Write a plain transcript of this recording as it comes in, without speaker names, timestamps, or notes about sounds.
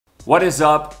What is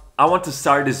up? I want to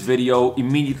start this video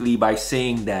immediately by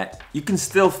saying that you can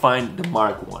still find the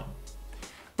Mark I,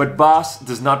 but BOSS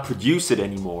does not produce it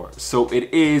anymore, so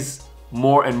it is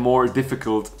more and more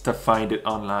difficult to find it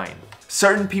online.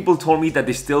 Certain people told me that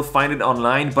they still find it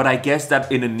online, but I guess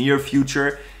that in the near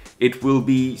future it will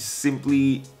be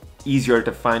simply easier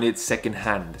to find it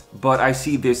secondhand. But I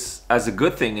see this as a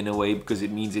good thing in a way because it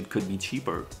means it could be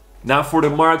cheaper. Now for the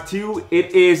Mark II,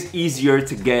 it is easier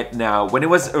to get now. When it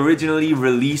was originally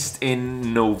released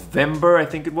in November, I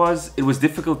think it was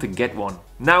difficult to get one.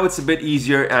 Now it's a bit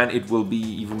easier and it will be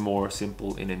even more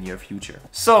simple in the near future.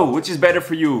 So, which is better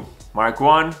for you? Mark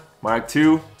I, Mark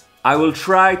II? I will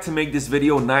try to make this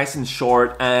video nice and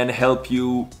short and help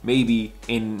you maybe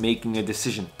in making a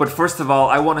decision. But first of all,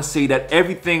 I want to say that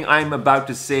everything I'm about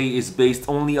to say is based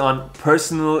only on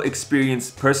personal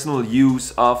experience, personal use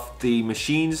of the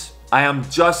machines. I am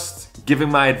just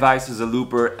giving my advice as a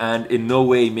looper and in no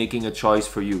way making a choice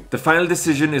for you. The final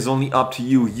decision is only up to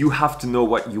you. You have to know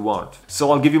what you want.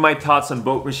 So I'll give you my thoughts on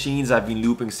both machines. I've been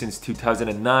looping since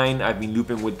 2009. I've been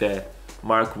looping with the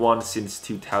Mark I since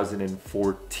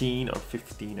 2014 or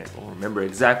 15, I don't remember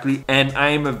exactly. And I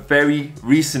am a very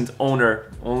recent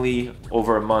owner, only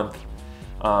over a month,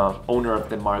 owner of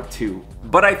the Mark II.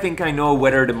 But I think I know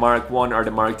whether the Mark I or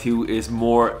the Mark II is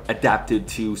more adapted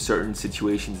to certain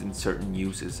situations and certain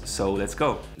uses. So let's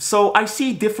go. So I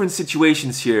see different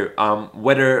situations here,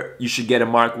 whether you should get a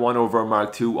Mark I over a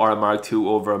Mark II or a Mark II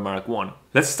over a Mark I.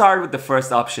 Let's start with the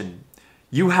first option.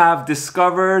 You have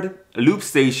discovered a loop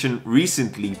station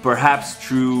recently, perhaps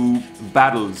through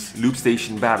battles, loop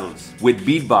station battles with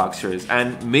beatboxers,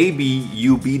 and maybe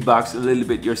you beatbox a little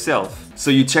bit yourself.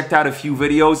 So you checked out a few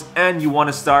videos and you want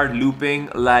to start looping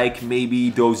like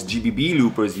maybe those GBB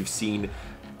loopers you've seen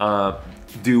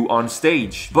do on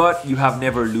stage, but you have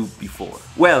never looped before.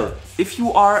 Well, if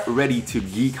you are ready to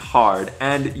geek hard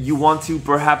and you want to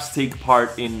perhaps take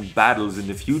part in battles in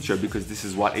the future because this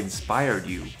is what inspired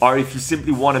you, or if you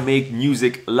simply want to make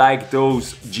music like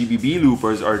those GBB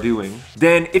loopers are doing,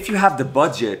 then if you have the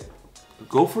budget,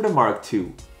 go for the Mark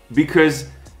II, because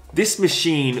this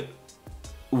machine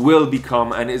will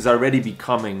become and is already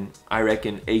becoming, I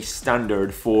reckon, a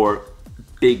standard for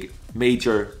big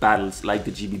major battles like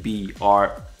the GBB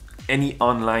or any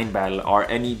online battle or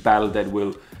any battle that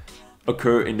will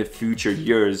occur in the future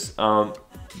years.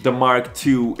 The Mark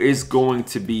II is going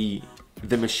to be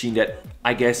the machine that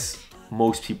I guess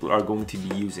most people are going to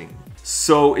be using.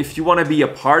 So if you want to be a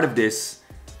part of this,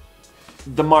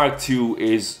 the Mark II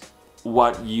is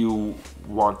what you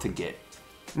want to get.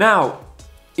 Now,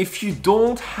 if you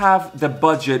don't have the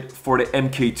budget for the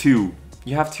MK2,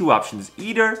 you have two options.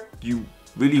 Either you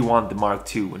really want the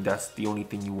Mark II and that's the only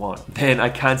thing you want, then I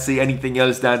can't say anything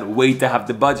else than wait to have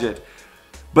the budget.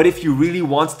 But if you really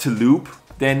want to loop,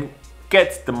 then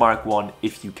get the Mark I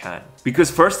if you can. Because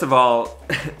first of all,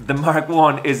 the Mark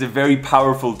I is a very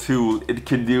powerful tool. It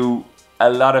can do a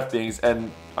lot of things and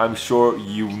I'm sure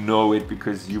you know it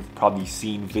because you've probably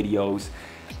seen videos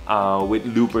with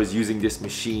loopers using this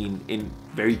machine in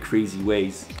very crazy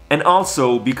ways. And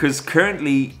also because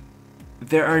currently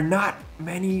there are not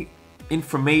many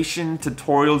information,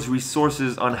 tutorials,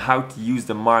 resources on how to use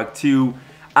the Mark II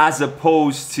as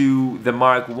opposed to the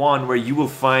Mark I, where you will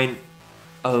find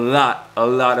a lot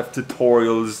of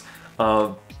tutorials,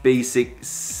 basic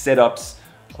setups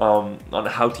on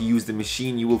how to use the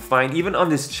machine. You will find even on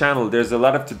this channel there's a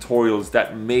lot of tutorials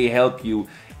that may help you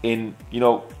in, you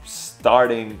know,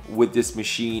 starting with this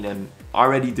machine and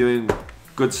already doing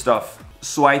good stuff.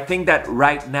 So I think that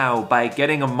right now, by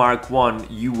getting a Mark I,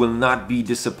 you will not be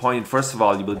disappointed. First of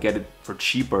all, you will get it for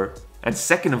cheaper. And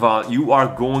second of all, you are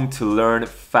going to learn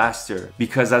faster.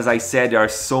 Because as I said, there are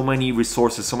so many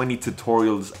resources, so many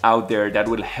tutorials out there that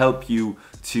will help you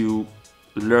to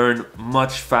learn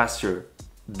much faster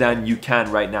than you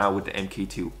can right now with the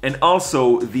MK2. And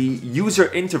also, the user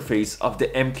interface of the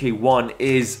MK1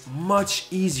 is much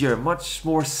easier, much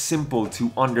more simple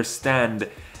to understand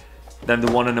than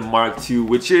the one in the Mark II,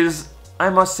 which is,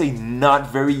 I must say,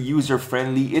 not very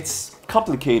user-friendly. It's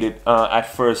complicated at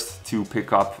first to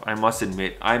pick up, I must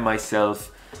admit. I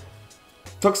myself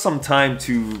took some time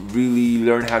to really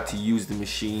learn how to use the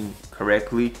machine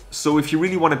correctly. So if you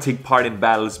really want to take part in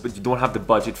battles but you don't have the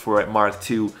budget for a Mark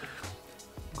II,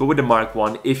 go with the Mark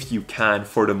I if you can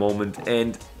for the moment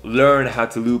and learn how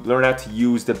to loop, learn how to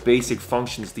use the basic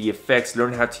functions, the effects,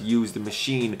 learn how to use the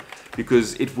machine,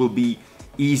 because it will be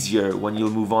easier when you'll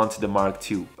move on to the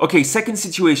Mark II. Okay, second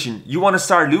situation, you want to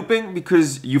start looping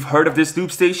because you've heard of this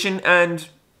loop station and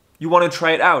you want to try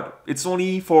it out. It's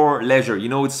only for leisure, you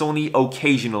know, it's only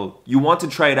occasional. You want to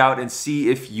try it out and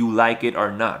see if you like it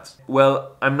or not.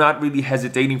 Well, I'm not really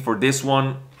hesitating for this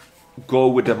one. Go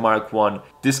with the Mark I.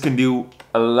 This can do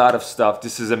a lot of stuff.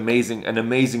 This is amazing, an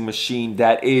amazing machine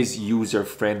that is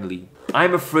user-friendly.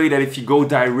 I'm afraid that if you go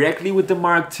directly with the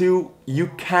Mark II, you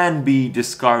can be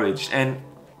discouraged. And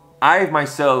I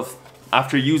myself,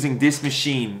 after using this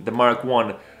machine, the Mark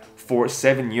I, for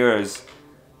 7 years,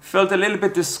 felt a little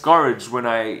bit discouraged when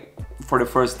I, for the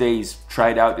first days,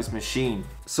 tried out this machine.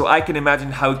 So I can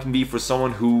imagine how it can be for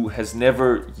someone who has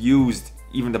never used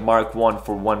even the Mark I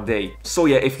for one day. So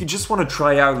yeah, if you just want to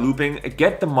try out looping,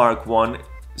 get the Mark I,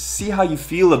 see how you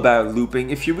feel about looping.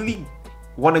 If you really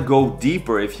want to go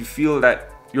deeper, if you feel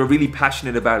that you're really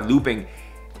passionate about looping,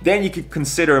 then you could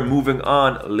consider moving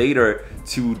on later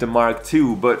to the Mark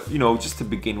II. But you know, just to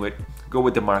begin with, go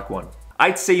with the Mark I.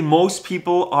 I'd say most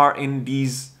people are in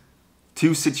these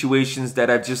two situations that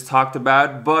I've just talked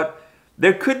about, but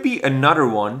there could be another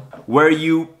one where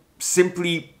you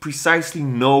simply precisely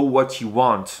know what you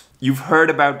want. You've heard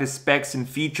about the specs and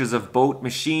features of both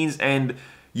machines and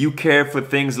you care for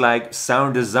things like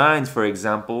sound designs, for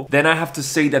example. Then I have to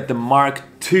say that the Mark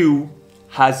II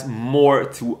has more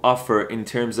to offer in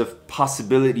terms of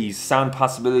possibilities, sound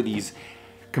possibilities,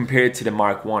 compared to the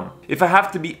Mark I. If I have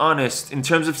to be honest, in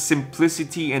terms of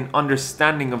simplicity and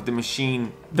understanding of the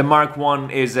machine, the Mark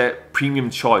I is a premium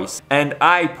choice. And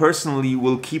I personally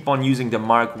will keep on using the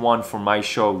Mark I for my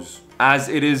shows, as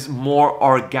it is more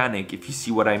organic, if you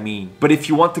see what I mean. But if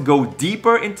you want to go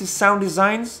deeper into sound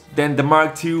designs, then the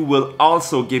Mark II will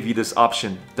also give you this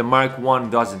option. The Mark I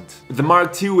doesn't. The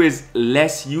Mark II is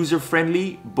less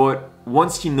user-friendly, but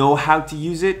once you know how to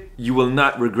use it, you will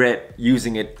not regret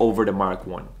using it over the Mark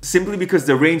I. Simply because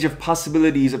the range of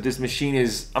possibilities of this machine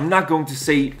is, I'm not going to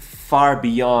say far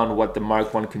beyond what the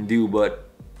Mark I can do, but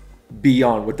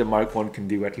beyond what the Mark I can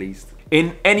do at least.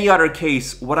 In any other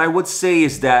case, what I would say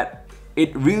is that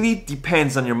it really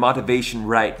depends on your motivation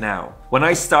right now. When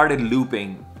I started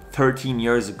looping 13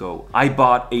 years ago, I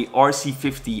bought a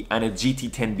RC50 and a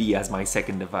GT10B as my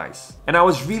second device. And I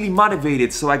was really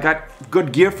motivated, so I got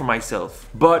good gear for myself.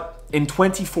 But in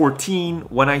 2014,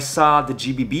 when I saw the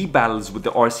GBB battles with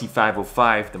the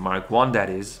RC505, the Mark I that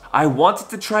is, I wanted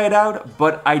to try it out,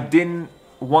 but I didn't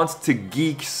want to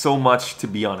geek so much, to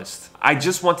be honest. I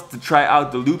just wanted to try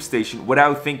out the loop station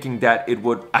without thinking that it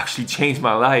would actually change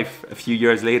my life a few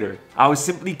years later. I was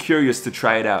simply curious to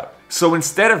try it out. So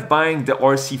instead of buying the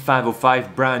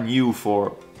RC505 brand new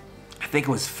for, I think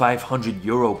it was 500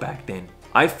 euro back then,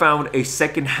 I found a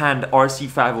second-hand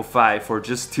RC505 for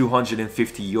just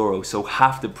 250 euro, so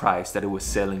half the price that it was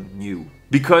selling new.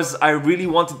 Because I really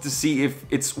wanted to see if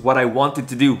it's what I wanted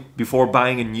to do before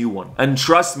buying a new one. And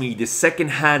trust me, the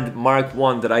second-hand Mark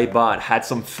I that I bought had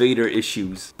some fader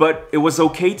issues. But it was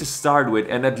okay to start with,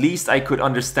 and at least I could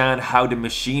understand how the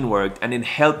machine worked, and it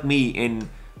helped me in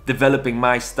developing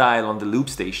my style on the loop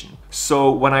station. So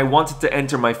when I wanted to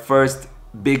enter my first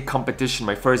big competition,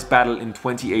 my first battle in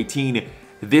 2018,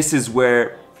 this is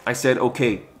where I said,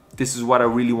 okay, this is what I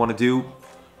really want to do.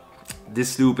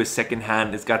 This loop is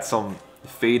secondhand, it's got some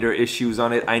fader issues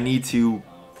on it. I need to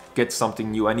get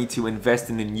something new. I need to invest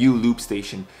in a new loop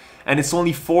station. And it's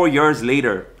only 4 years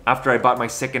later, after I bought my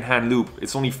secondhand loop,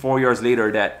 it's only 4 years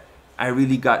later that I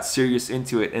really got serious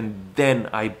into it. And then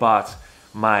I bought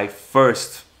my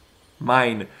first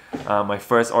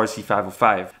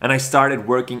RC505, and I started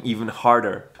working even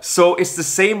harder. So it's the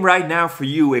same right now for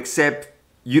you, except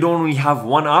you don't only have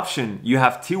one option, you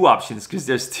have two options, because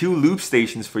there's two loop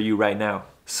stations for you right now.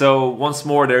 So once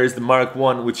more, there is the Mark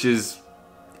I, which is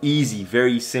easy,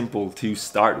 very simple to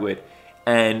start with,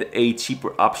 and a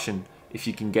cheaper option if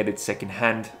you can get it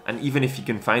secondhand. And even if you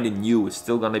can find it new, it's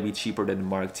still gonna be cheaper than the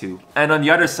Mark II. And on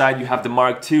the other side, you have the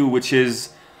Mark II, which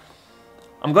is,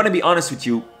 I'm gonna be honest with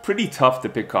you, pretty tough to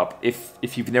pick up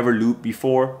if you've never looped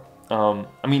before.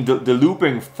 I mean, the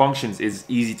looping functions is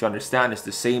easy to understand. It's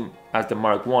the same as the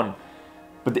Mark I,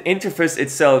 but the interface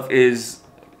itself is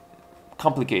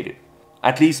complicated,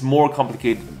 at least more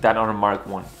complicated than on a Mark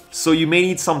I. So you may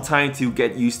need some time to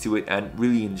get used to it and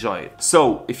really enjoy it.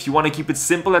 So if you want to keep it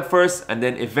simple at first and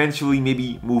then eventually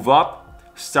maybe move up,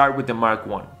 start with the Mark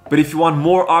I. But if you want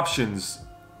more options,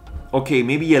 okay,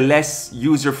 maybe a less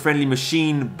user-friendly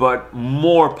machine, but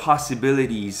more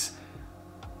possibilities,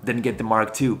 then get the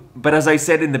Mark II. But as I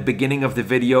said in the beginning of the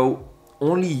video,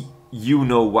 only you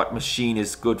know what machine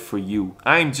is good for you.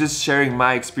 I'm just sharing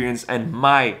my experience and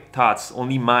my thoughts,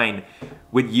 only mine,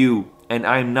 with you, and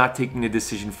I'm not taking the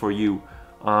decision for you.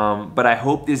 But I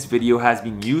hope this video has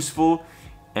been useful.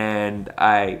 and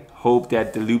I hope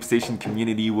that the loop station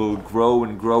community will grow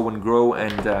and grow and grow.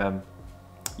 And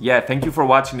yeah, thank you for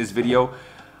watching this video.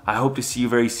 I hope to see you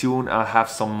very soon. I'll have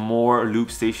some more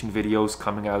loop station videos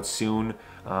coming out soon.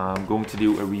 I'm going to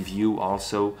do a review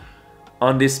also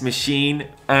on this machine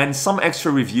and some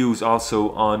extra reviews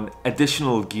also on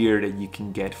additional gear that you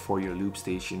can get for your loop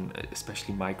station,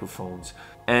 especially microphones.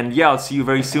 And yeah, I'll see you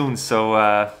very soon.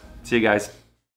 So see you guys.